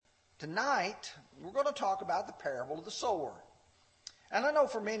Tonight, we're going to talk about the parable of the sower. And I know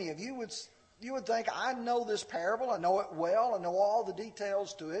for many of you, you would think, I know this parable, I know it well, I know all the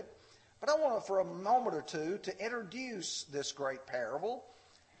details to it. But I want to, for a moment or two, to introduce this great parable.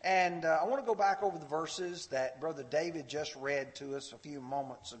 And I want to go back over the verses that Brother David just read to us a few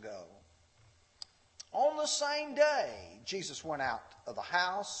moments ago. On the same day, Jesus went out of the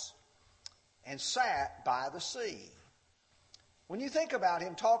house and sat by the sea. When you think about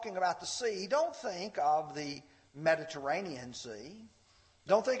him talking about the sea, don't think of the Mediterranean Sea.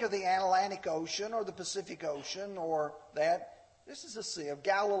 Don't think of the Atlantic Ocean or the Pacific Ocean or that. This is the Sea of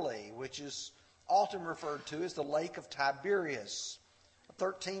Galilee, which is often referred to as the Lake of Tiberias.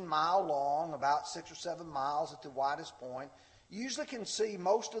 13-mile long, about 6 or 7 miles at the widest point. You usually can see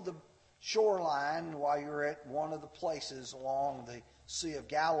most of the shoreline while you're at one of the places along the Sea of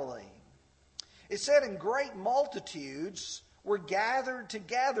Galilee. It said, and great multitudes were gathered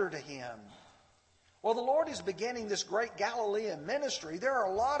together to him. Well, the Lord is beginning this great Galilean ministry. There are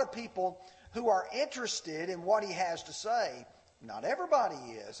a lot of people who are interested in what he has to say. Not everybody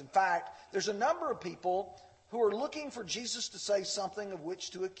is. In fact, there's a number of people who are looking for Jesus to say something of which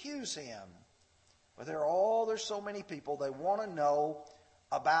to accuse him. But there's so many people, they want to know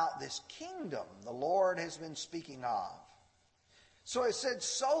about this kingdom the Lord has been speaking of. So it said,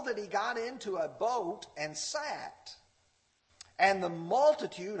 so that he got into a boat and sat. And the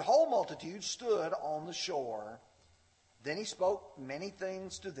whole multitude stood on the shore. Then he spoke many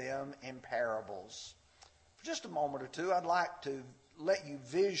things to them in parables. For just a moment or two, I'd like to let you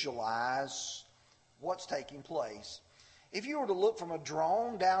visualize what's taking place. If you were to look from a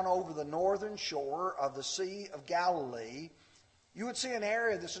drone down over the northern shore of the Sea of Galilee, you would see an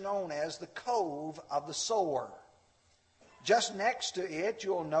area that's known as the Cove of the Sower. Just next to it,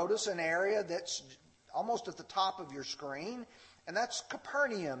 you'll notice an area that's almost at the top of your screen, and that's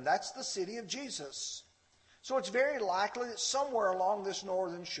Capernaum. That's the city of Jesus. So it's very likely that somewhere along this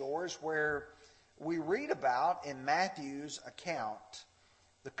northern shore is where we read about in Matthew's account.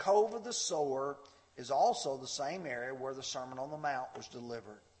 The Cove of the Sower is also the same area where the Sermon on the Mount was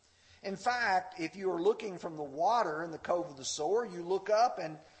delivered. In fact, if you are looking from the water in the Cove of the Sower, you look up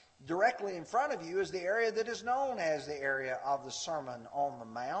and directly in front of you is the area that is known as the area of the Sermon on the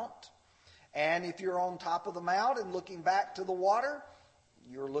Mount. And if you're on top of the mount and looking back to the water,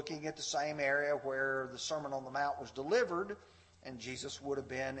 you're looking at the same area where the Sermon on the Mount was delivered, and Jesus would have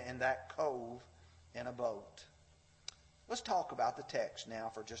been in that cove in a boat. Let's talk about the text now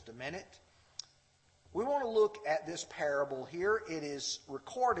for just a minute. We want to look at this parable here. It is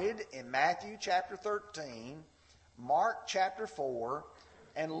recorded in Matthew chapter 13, Mark chapter 4,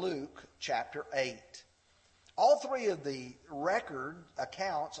 and Luke chapter 8. All three of the record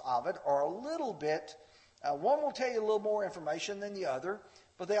accounts of it are a little bit, one will tell you a little more information than the other,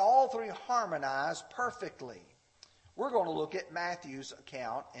 but they all three harmonize perfectly. We're going to look at Matthew's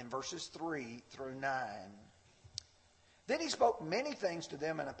account in verses 3 through 9. Then he spoke many things to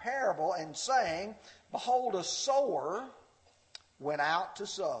them in a parable, and saying, behold, a sower went out to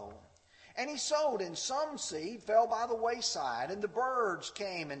sow. And he sowed, and some seed fell by the wayside, and the birds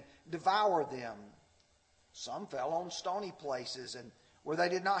came and devoured them. Some fell on stony places, and where they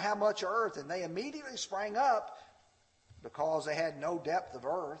did not have much earth, and they immediately sprang up, because they had no depth of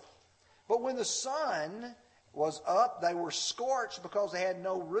earth. But when the sun was up, they were scorched, because they had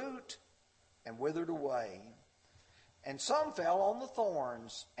no root, and withered away. And some fell on the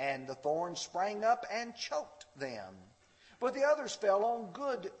thorns, and the thorns sprang up and choked them. But the others fell on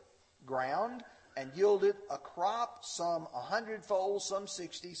good ground, and yielded a crop, some 100-fold, some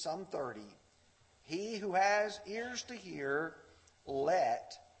 60, some 30. He who has ears to hear,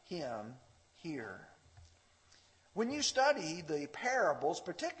 let him hear. When you study the parables,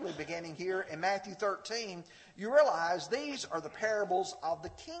 particularly beginning here in Matthew 13, you realize these are the parables of the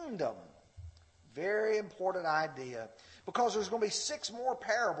kingdom. Very important idea. Because there's going to be 6 more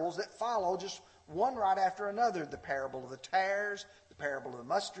parables that follow, just one right after another. The parable of the tares, the parable of the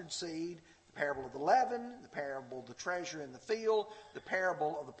mustard seed, the parable of the leaven, the parable of the treasure in the field, the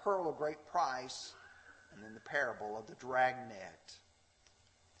parable of the pearl of great price, and then the parable of the dragnet.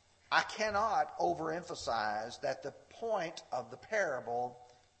 I cannot overemphasize that the point of the parable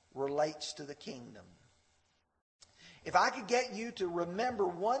relates to the kingdom. If I could get you to remember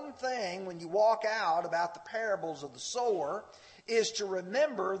one thing when you walk out about the parables of the sower, is to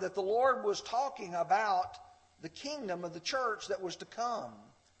remember that the Lord was talking about the kingdom of the church that was to come.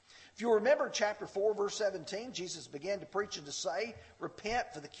 If you remember chapter 4, verse 17, Jesus began to preach and to say,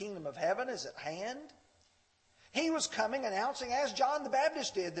 repent, for the kingdom of heaven is at hand. He was coming announcing, as John the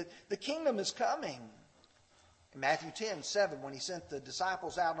Baptist did, that the kingdom is coming. In Matthew 10:7, when he sent the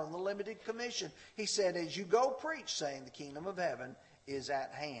disciples out on the limited commission, he said, as you go preach, saying the kingdom of heaven is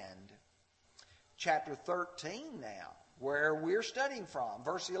at hand. Chapter 13 now, where we're studying from,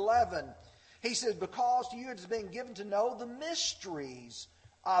 verse 11, he says, because to you it has been given to know the mysteries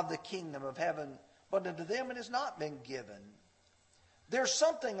of the kingdom of heaven, but unto them it has not been given. There's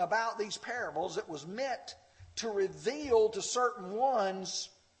something about these parables that was meant to reveal to certain ones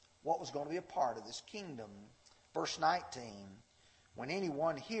what was going to be a part of this kingdom. Verse 19, when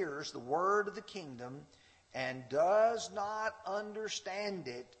anyone hears the word of the kingdom and does not understand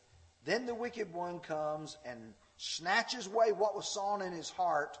it, then the wicked one comes and snatches away what was sown in his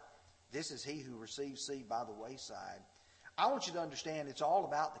heart. This is he who receives seed by the wayside. I want you to understand it's all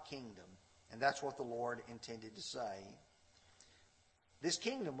about the kingdom, and that's what the Lord intended to say. This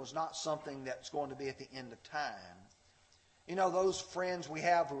kingdom was not something that's going to be at the end of time. You know, those friends we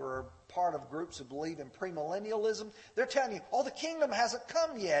have who are part of groups that believe in premillennialism, they're telling you, oh, the kingdom hasn't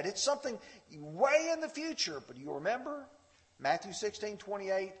come yet. It's something way in the future. But do you remember? Matthew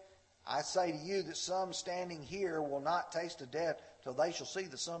 16:28, I say to you that some standing here will not taste of death till they shall see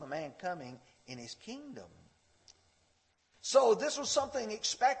the Son of Man coming in his kingdom. So this was something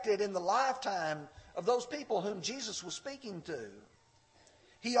expected in the lifetime of those people whom Jesus was speaking to.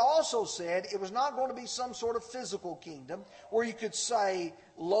 He also said it was not going to be some sort of physical kingdom where you could say,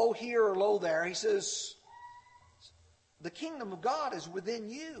 lo here or lo there. He says, the kingdom of God is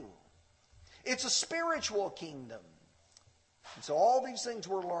within you. It's a spiritual kingdom. And so all these things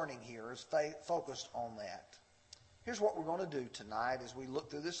we're learning here is focused on that. Here's what we're going to do tonight as we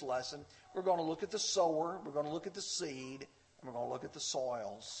look through this lesson. We're going to look at the sower, we're going to look at the seed, and we're going to look at the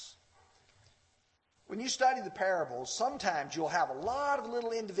soils. When you study the parables, sometimes you'll have a lot of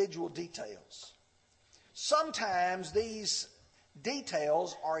little individual details. Sometimes these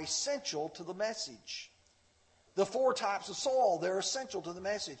details are essential to the message. The 4 types of soil, they're essential to the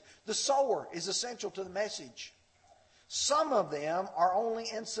message. The sower is essential to the message. Some of them are only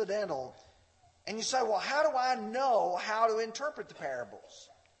incidental. And you say, well, how do I know how to interpret the parables?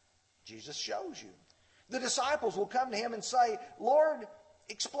 Jesus shows you. The disciples will come to him and say, Lord,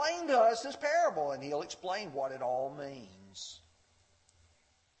 explain to us this parable, and he'll explain what it all means.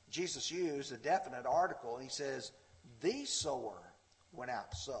 Jesus used a definite article. He says, the sower went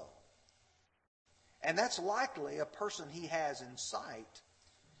out to sow. And that's likely a person he has in sight.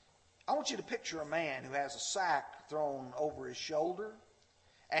 I want you to picture a man who has a sack thrown over his shoulder,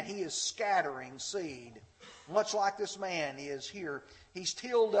 and he is scattering seed. Much like this man is here. He's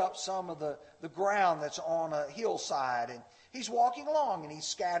tilled up some of the ground that's on a hillside, and he's walking along and he's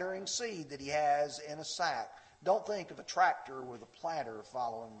scattering seed that he has in a sack. Don't think of a tractor with a planter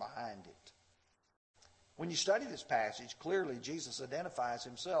following behind it. When you study this passage, clearly Jesus identifies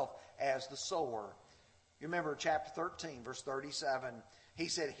himself as the sower. You remember chapter 13, verse 37. He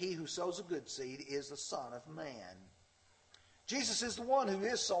said, he who sows a good seed is the Son of Man. Jesus is the one who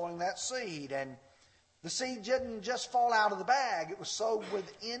is sowing that seed, and the seed didn't just fall out of the bag. It was sowed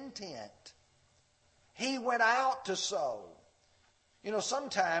with intent. He went out to sow. You know,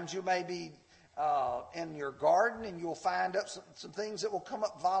 sometimes you may be in your garden and you'll find up some things that will come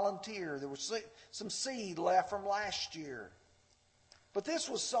up volunteer. There was some seed left from last year. But this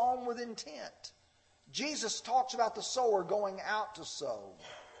was sown with intent. Jesus talks about the sower going out to sow.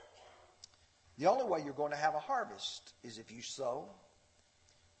 The only way you're going to have a harvest is if you sow.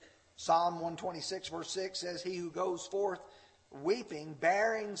 Psalm 126 verse 6 says, he who goes forth weeping,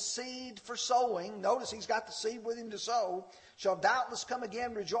 bearing seed for sowing. Notice he's got the seed with him to sow. Shall doubtless come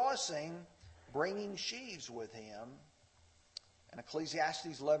again rejoicing, bringing sheaves with him. And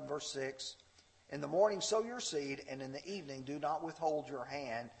Ecclesiastes 11 verse 6. In the morning sow your seed, and in the evening do not withhold your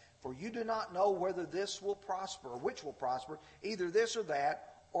hand. For you do not know whether this will prosper, or which will prosper, either this or that,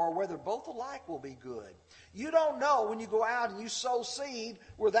 or whether both alike will be good. You don't know when you go out and you sow seed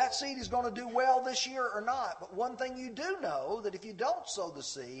where that seed is going to do well this year or not. But one thing you do know, that if you don't sow the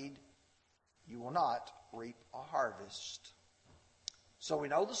seed, you will not reap a harvest. So we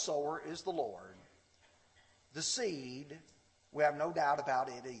know the sower is the Lord. The seed, we have no doubt about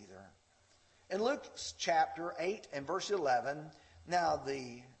it either. In Luke chapter 8 and verse 11, now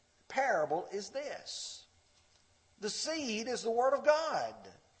the parable is this. The seed is the Word of God.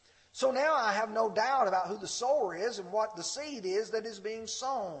 So now I have no doubt about who the sower is and what the seed is that is being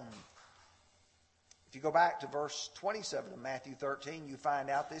sown. If you go back to verse 27 of Matthew 13, you find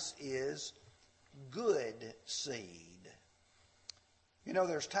out this is good seed. You know,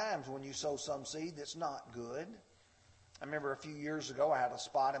 there's times when you sow some seed that's not good. I remember a few years ago I had a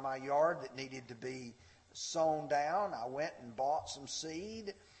spot in my yard that needed to be sown down. I went and bought some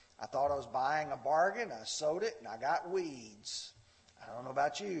seed. I thought I was buying a bargain. I sowed it and I got weeds. I don't know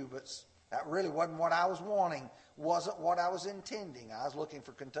about you, but that really wasn't what I was wanting. Wasn't what I was intending. I was looking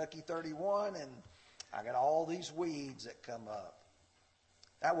for Kentucky 31 and I got all these weeds that come up.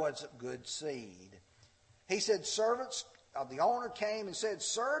 That wasn't good seed. He said, the owner came and said,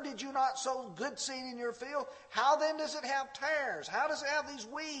 "Sir, did you not sow good seed in your field? How then does it have tares? How does it have these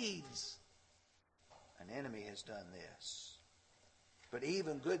weeds?" An enemy has done this. But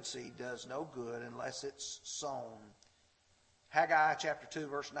even good seed does no good unless it's sown. Haggai chapter 2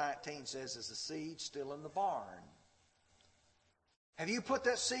 verse 19 says, "Is the seed still in the barn?" Have you put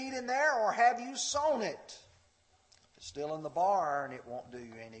that seed in there or have you sown it? If it's still in the barn, it won't do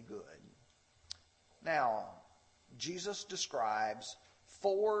you any good. Now, Jesus describes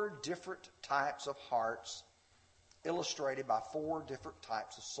 4 different types of hearts illustrated by 4 different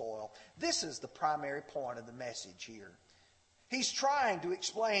types of soil. This is the primary point of the message here. He's trying to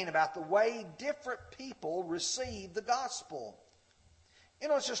explain about the way different people receive the gospel. You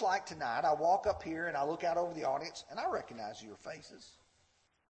know, it's just like tonight. I walk up here and I look out over the audience and I recognize your faces.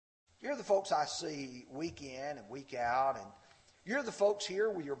 You're the folks I see week in and week out, and you're the folks here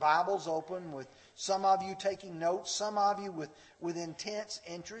with your Bibles open, with some of you taking notes, some of you with intense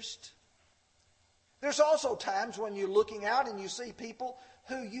interest. There's also times when you're looking out and you see people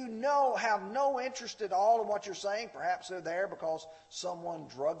who you know have no interest at all in what you're saying. Perhaps they're there because someone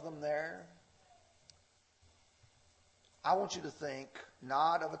drugged them there. I want you to think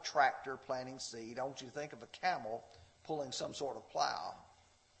not of a tractor planting seed. I want you to think of a camel pulling some sort of plow.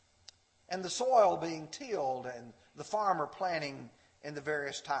 And the soil being tilled and the farmer planting in the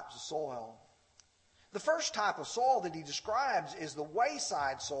various types of soil. The first type of soil that he describes is the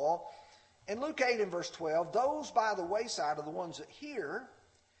wayside soil. In Luke 8 and verse 12, those by the wayside are the ones that hear.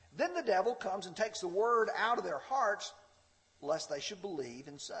 Then the devil comes and takes the word out of their hearts, lest they should believe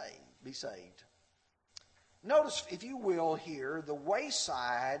and be saved. Notice, if you will, here, the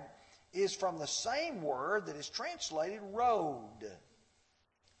wayside is from the same word that is translated road.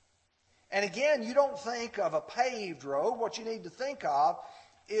 And again, you don't think of a paved road. What you need to think of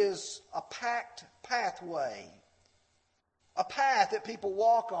is a packed pathway. A path that people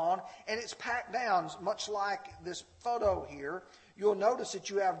walk on, and it's packed down, much like this photo here. You'll notice that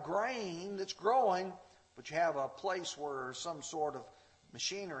you have grain that's growing, but you have a place where some sort of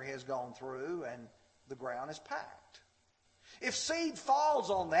machinery has gone through, and the ground is packed. If seed falls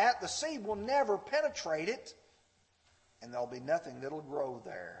on that, the seed will never penetrate it, and there'll be nothing that'll grow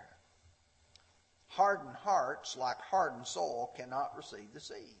there. Hardened hearts, like hardened soil, cannot receive the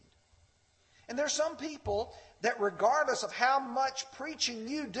seed. And there's some people that regardless of how much preaching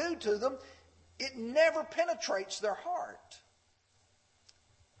you do to them, it never penetrates their heart.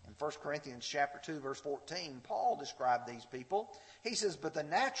 In 1 Corinthians chapter 2, verse 14, Paul described these people. He says, "But the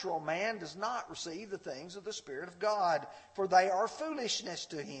natural man does not receive the things of the Spirit of God, for they are foolishness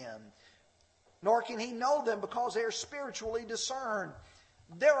to him. Nor can he know them because they are spiritually discerned."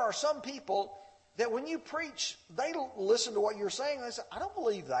 There are some people that when you preach, they listen to what you're saying and they say, "I don't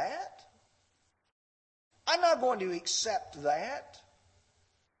believe that. I'm not going to accept that."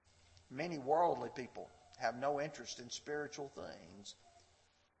 Many worldly people have no interest in spiritual things.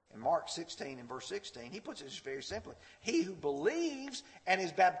 In Mark 16 and verse 16, he puts it very simply. He who believes and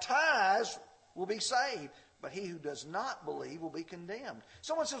is baptized will be saved, but he who does not believe will be condemned.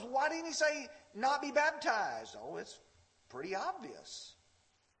 Someone says, "Why didn't he say not be baptized?" Oh, it's pretty obvious.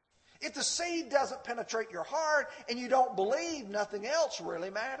 If the seed doesn't penetrate your heart and you don't believe, nothing else really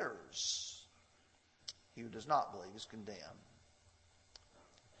matters. He who does not believe is condemned.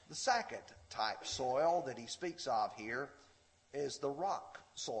 The second type soil that he speaks of here is the rock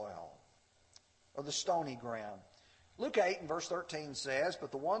soil, or the stony ground. Luke 8 and verse 13 says,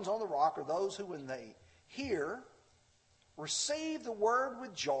 "But the ones on the rock are those who, when they hear, receive the word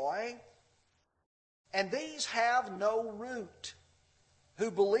with joy, and these have no root,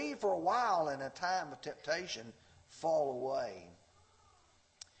 who believe for a while, and in a time of temptation fall away."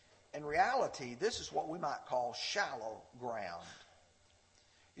 In reality, this is what we might call shallow ground.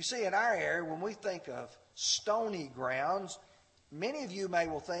 You see, in our area, when we think of stony grounds, many of you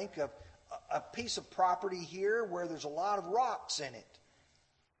will think of a piece of property here where there's a lot of rocks in it.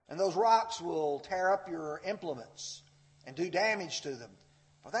 And those rocks will tear up your implements and do damage to them.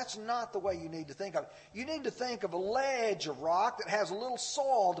 But that's not the way you need to think of it. You need to think of a ledge of rock that has a little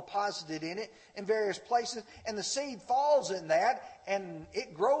soil deposited in it in various places, and the seed falls in that, and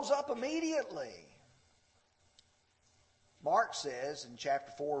it grows up immediately. Mark says in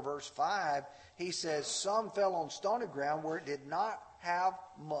chapter 4, verse 5, he says, "Some fell on stony ground where it did not have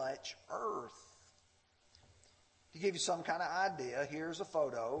much earth." To give you some kind of idea, here's a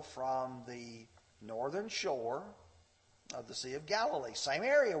photo from the northern shore of the Sea of Galilee, same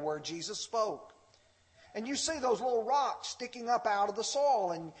area where Jesus spoke. And you see those little rocks sticking up out of the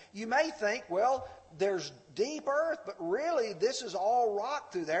soil, and you may think, well, there's deep earth, but really this is all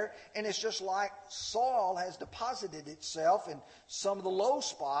rock through there, and it's just like soil has deposited itself in some of the low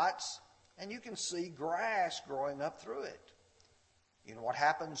spots, and you can see grass growing up through it. You know what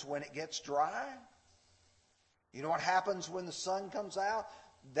happens when it gets dry? You know what happens when the sun comes out?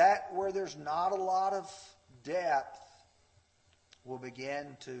 That where there's not a lot of depth will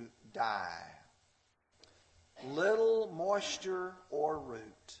begin to die. Little moisture or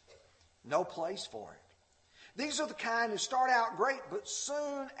root. No place for it. These are the kind who start out great, but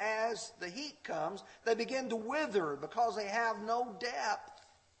soon as the heat comes, they begin to wither because they have no depth.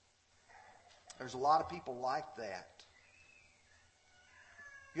 There's a lot of people like that.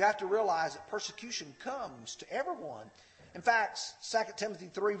 You have to realize that persecution comes to everyone. In fact, 2 Timothy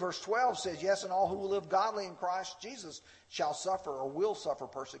 3 verse 12 says, yes, and all who will live godly in Christ Jesus shall suffer or will suffer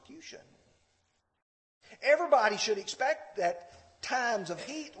persecution. Everybody should expect that times of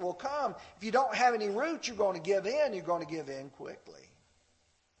heat will come. If you don't have any root, you're going to give in. You're going to give in quickly.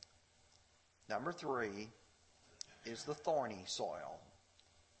 Number 3 is the thorny soil.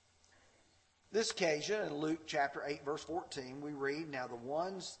 This occasion, in Luke chapter 8, verse 14, we read, now the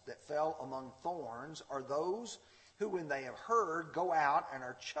ones that fell among thorns are those who, when they have heard, go out and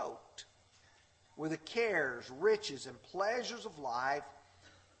are choked with the cares, riches, and pleasures of life,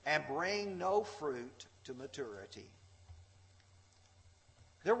 and bring no fruit to maturity.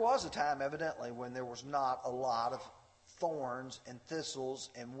 There was a time, evidently, when there was not a lot of thorns and thistles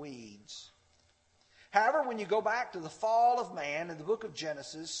and weeds. However, when you go back to the fall of man in the book of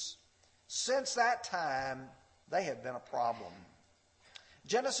Genesis, since that time, they have been a problem.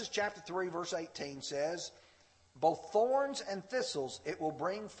 Genesis chapter 3, verse 18 says, both thorns and thistles it will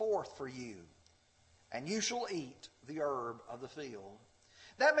bring forth for you, and you shall eat the herb of the field.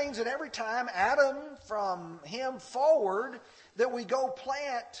 That means that every time Adam, from him forward, that we go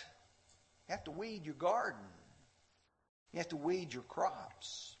plant, you have to weed your garden. You have to weed your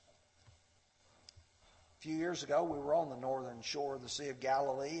crops. A few years ago, we were on the northern shore of the Sea of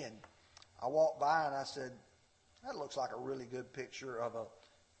Galilee, and I walked by and I said, that looks like a really good picture of a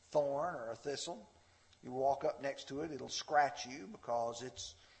thorn or a thistle. You walk up next to it, it'll scratch you because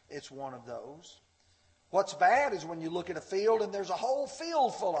it's one of those. What's bad is when you look at a field and there's a whole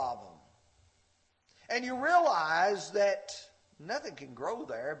field full of them. And you realize that nothing can grow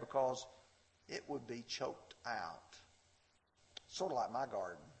there because it would be choked out. Sort of like my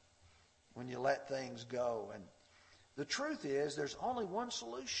garden, when you let things go. And the truth is, there's only one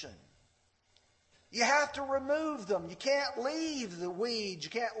solution. You have to remove them. You can't leave the weeds.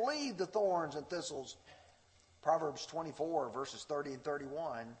 You can't leave the thorns and thistles. Proverbs 24, verses 30 and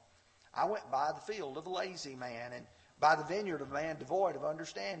 31. I went by the field of a lazy man, and by the vineyard of a man devoid of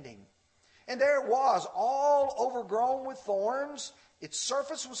understanding. And there it was, all overgrown with thorns. Its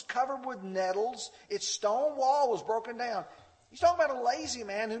surface was covered with nettles. Its stone wall was broken down. He's talking about a lazy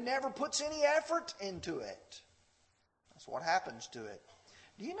man who never puts any effort into it. That's what happens to it.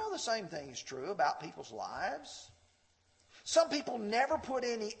 Do you know the same thing is true about people's lives? Some people never put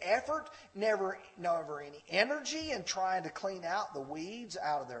any effort, never any energy in trying to clean out the weeds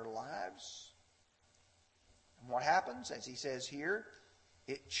out of their lives. And what happens, as he says here,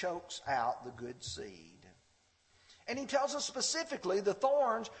 it chokes out the good seed. And he tells us specifically the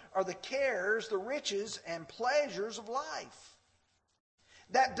thorns are the cares, the riches, and pleasures of life.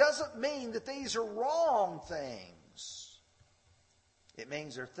 That doesn't mean that these are wrong things. It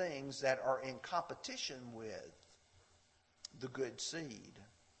means they're things that are in competition with the good seed.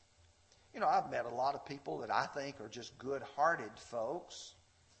 You know, I've met a lot of people that I think are just good-hearted folks.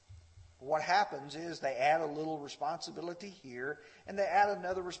 What happens is they add a little responsibility here, and they add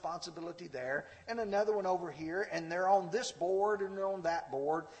another responsibility there, and another one over here, and they're on this board and they're on that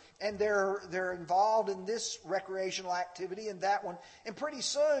board, and they're involved in this recreational activity and that one. And pretty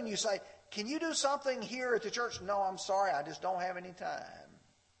soon you say, can you do something here at the church? No, I'm sorry, I just don't have any time.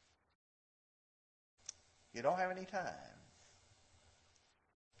 You don't have any time.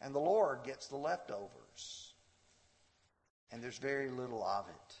 And the Lord gets the leftovers. And there's very little of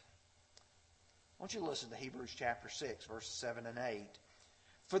it. I want you to listen to Hebrews chapter 6, verses 7 and 8.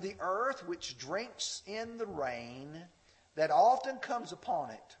 For the earth which drinks in the rain that often comes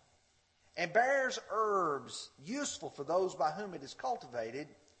upon it, and bears herbs useful for those by whom it is cultivated,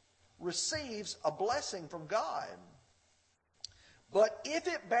 receives a blessing from God. But if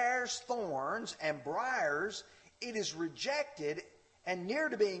it bears thorns and briars, it is rejected and near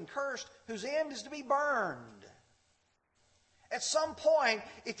to being cursed, whose end is to be burned. At some point,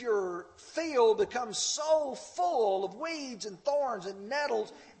 if your field becomes so full of weeds and thorns and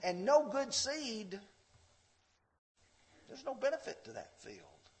nettles and no good seed, there's no benefit to that field.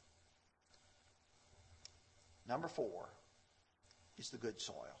 Number 4 is the good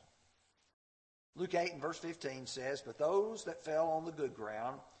soil. Luke 8 and verse 15 says, "But those that fell on the good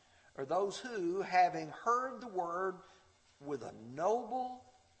ground are those who, having heard the word with a noble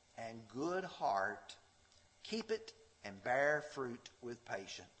and good heart, keep it and bear fruit with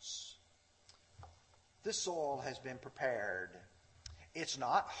patience." This soil has been prepared. It's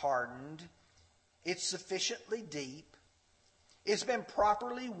not hardened. It's sufficiently deep. It's been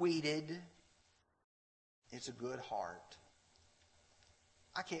properly weeded. It's a good heart.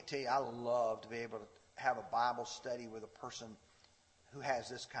 I can't tell you, I love to be able to have a Bible study with a person who has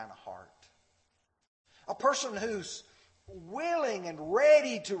this kind of heart. A person who's willing and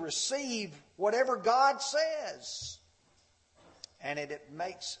ready to receive whatever God says. And it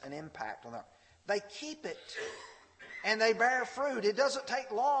makes an impact on them. They keep it and they bear fruit. It doesn't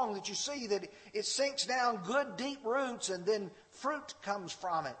take long that you see that it sinks down good deep roots and then fruit comes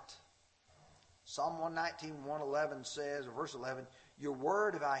from it. Psalm 119, 111 says, or verse 11, "Your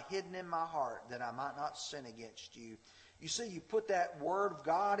word have I hidden in my heart that I might not sin against you." You see, you put that word of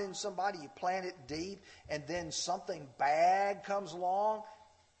God in somebody, you plant it deep, and then something bad comes along,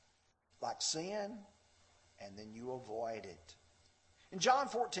 like sin, and then you avoid it. In John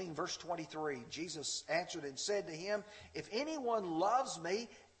 14, verse 23, Jesus answered and said to him, "If anyone loves me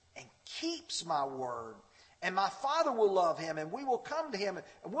and keeps my word, and my Father will love him, and we will come to him,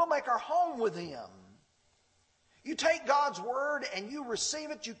 and we'll make our home with him." You take God's word and you receive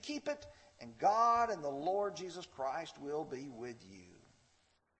it, you keep it, and God and the Lord Jesus Christ will be with you.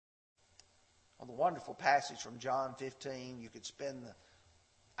 Well, the wonderful passage from John 15, you could spend the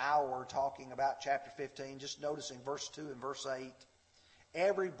hour talking about chapter 15, just noticing verse 2 and verse 8.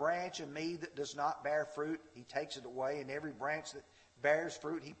 "Every branch in me that does not bear fruit, he takes it away, and every branch that bears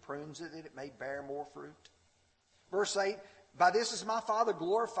fruit, he prunes it, that it may bear more fruit." Verse 8, "By this is my Father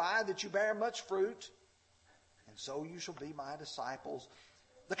glorified, that you bear much fruit, and so you shall be my disciples."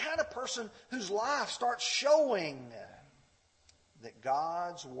 The kind of person whose life starts showing that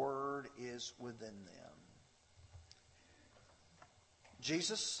God's word is within them.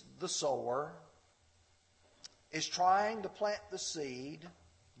 Jesus, the sower, is trying to plant the seed,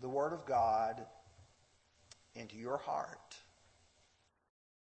 the word of God, into your heart.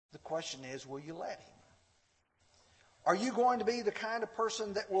 The question is, will you let him? Are you going to be the kind of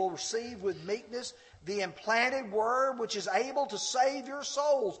person that will receive with meekness the implanted word which is able to save your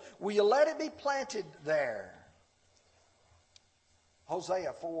souls? Will you let it be planted there?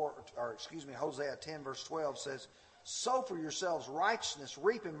 Hosea 10 verse 12 says, "Sow for yourselves righteousness,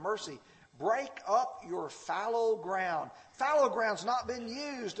 reap in mercy, break up your fallow ground." Fallow ground's not been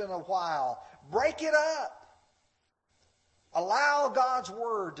used in a while. Break it up. Allow God's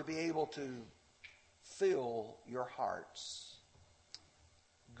word to be able to fill your hearts.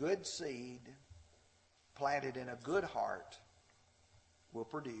 Good seed planted in a good heart will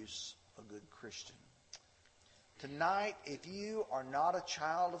produce a good Christian. Tonight, if you are not a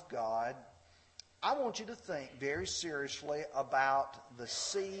child of God, I want you to think very seriously about the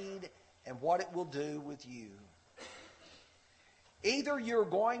seed and what it will do with you. Either you're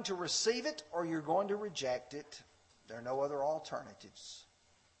going to receive it or you're going to reject it. There are no other alternatives.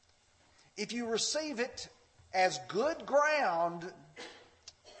 If you receive it as good ground,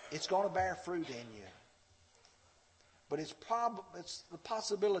 it's going to bear fruit in you. But it's the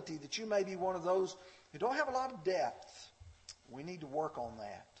possibility that you may be one of those who don't have a lot of depth. We need to work on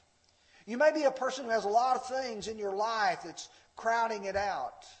that. You may be a person who has a lot of things in your life that's crowding it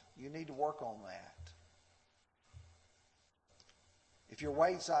out. You need to work on that. If you're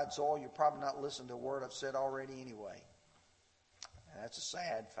wayside soil, you're probably not listening to a word I've said already anyway. And that's a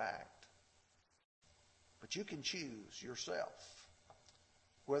sad fact. But you can choose yourself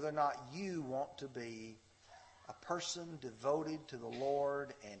whether or not you want to be a person devoted to the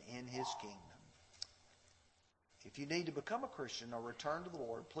Lord and in his kingdom. If you need to become a Christian or return to the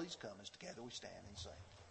Lord, please come as together we stand and sing.